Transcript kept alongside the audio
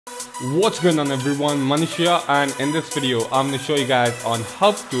What's going on everyone, Manish here, and in this video I'm going to show you guys on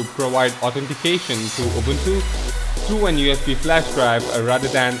how to provide authentication to Ubuntu through an USB flash drive rather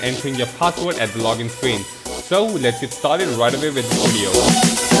than entering your password at the login screen. So let's get started right away with this video.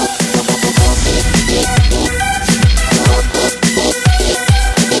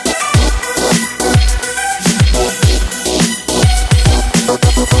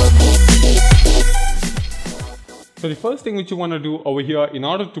 So the first thing which you want to do over here in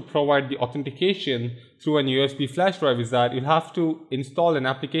order to provide the authentication through an USB flash drive is that you'll have to install an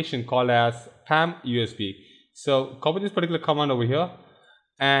application called as pamusb. So copy this particular command over here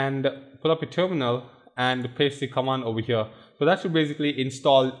and pull up a terminal and paste the command over here. So that should basically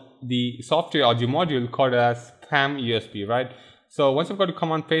install the software or the module called as pamusb, right? So once you've got the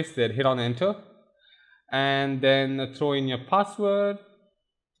command pasted, hit on enter and then throw in your password,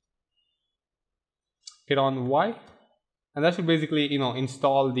 hit on Y. And that should basically,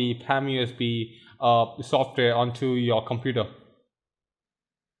 install the pamusb software onto your computer.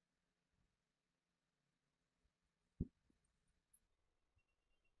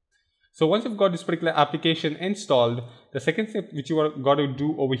 So once you've got this particular application installed, the second step which you are got to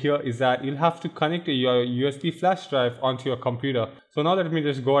do over here is that you'll have to connect your USB flash drive onto your computer. So now let me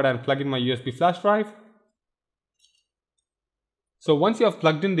just go ahead and plug in my USB flash drive. So once you have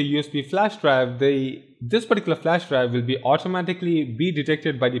plugged in the USB flash drive, this particular flash drive will be automatically be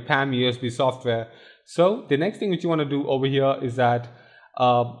detected by the pamusb software. So the next thing which you want to do over here is that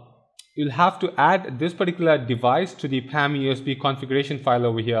you'll have to add this particular device to the pamusb configuration file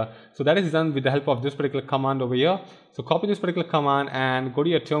over here. So that is done with the help of this particular command over here. So copy this particular command and go to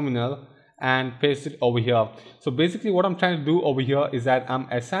your terminal and paste it over here. So basically what I'm trying to do over here is that I'm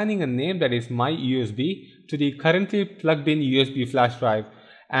assigning a name that is MYUSB to the currently plugged in USB flash drive,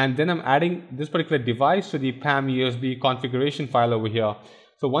 and then I'm adding this particular device to the pamusb configuration file over here.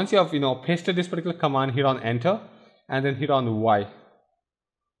 So once you have pasted this particular command, hit on enter and then hit on Y.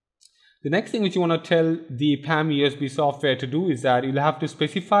 The next thing which you want to tell the pamusb software to do is that you'll have to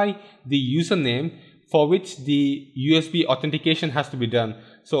specify the username for which the USB authentication has to be done.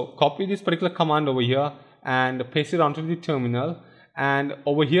 So copy this particular command over here and paste it onto the terminal, and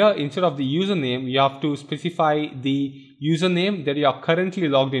over here instead of the username you have to specify the username that you are currently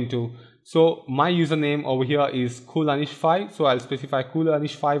logged into. So my username over here is coolanish5, so I'll specify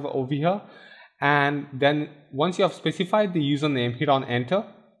coolanish5 over here, and then once you have specified the username, hit on enter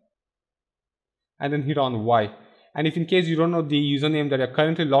and then hit on Y. And if in case you don't know the username that you're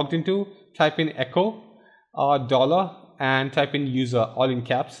currently logged into, type in echo dollar and type in user, all in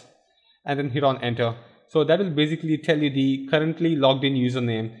caps, and then hit on enter. So that will basically tell you the currently logged in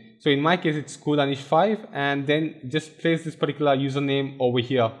username. So in my case it's coolanish5, and then just place this particular username over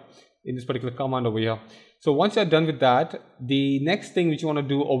here in this particular command over here. So once you're done with that, the next thing which you want to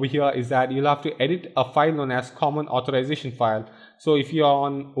do over here is that you'll have to edit a file known as common authorization file. So if you're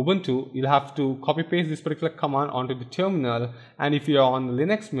on Ubuntu, you'll have to copy paste this particular command onto the terminal, and if you're on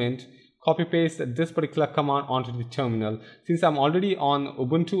Linux Mint, copy paste this particular command onto the terminal. Since I'm already on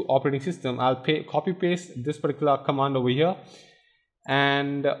Ubuntu operating system, I'll copy paste this particular command over here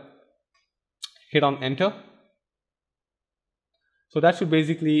and hit on enter. So that should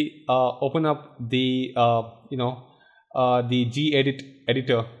basically open up the the gedit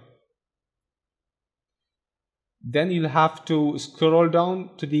editor. Then you'll have to scroll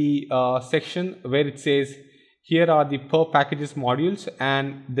down to the section where it says here are the per packages modules,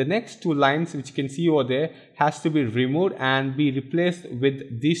 and the next two lines which you can see over there has to be removed and be replaced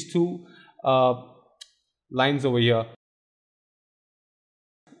with these two lines over here.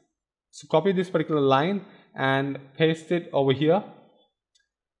 So copy this particular line and paste it over here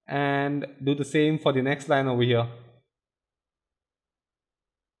and do the same for the next line over here.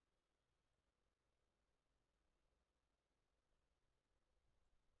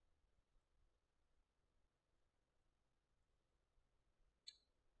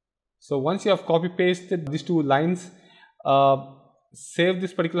 So once you have copy pasted these two lines, save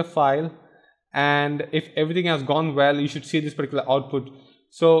this particular file, and if everything has gone well, you should see this particular output.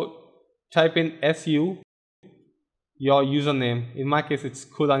 So type in su, your username. In my case it's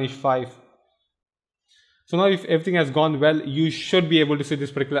coolanish5. So now if everything has gone well, you should be able to see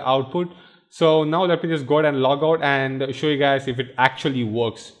this particular output. So now let me just go ahead and log out and show you guys if it actually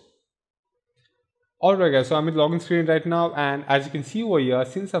works. Alright guys, so I'm in the login screen right now, and as you can see over here,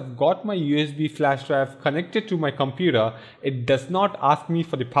 since I've got my USB flash drive connected to my computer, it does not ask me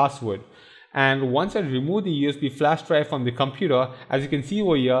for the password. And once I remove the USB flash drive from the computer, as you can see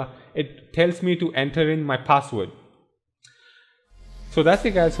over here, it tells me to enter in my password. So that's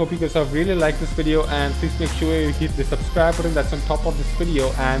it guys, hope you guys have really liked this video, and please make sure you hit the subscribe button that's on top of this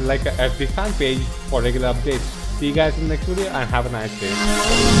video and like our FB fan page for regular updates. See you guys in the next video and have a nice day.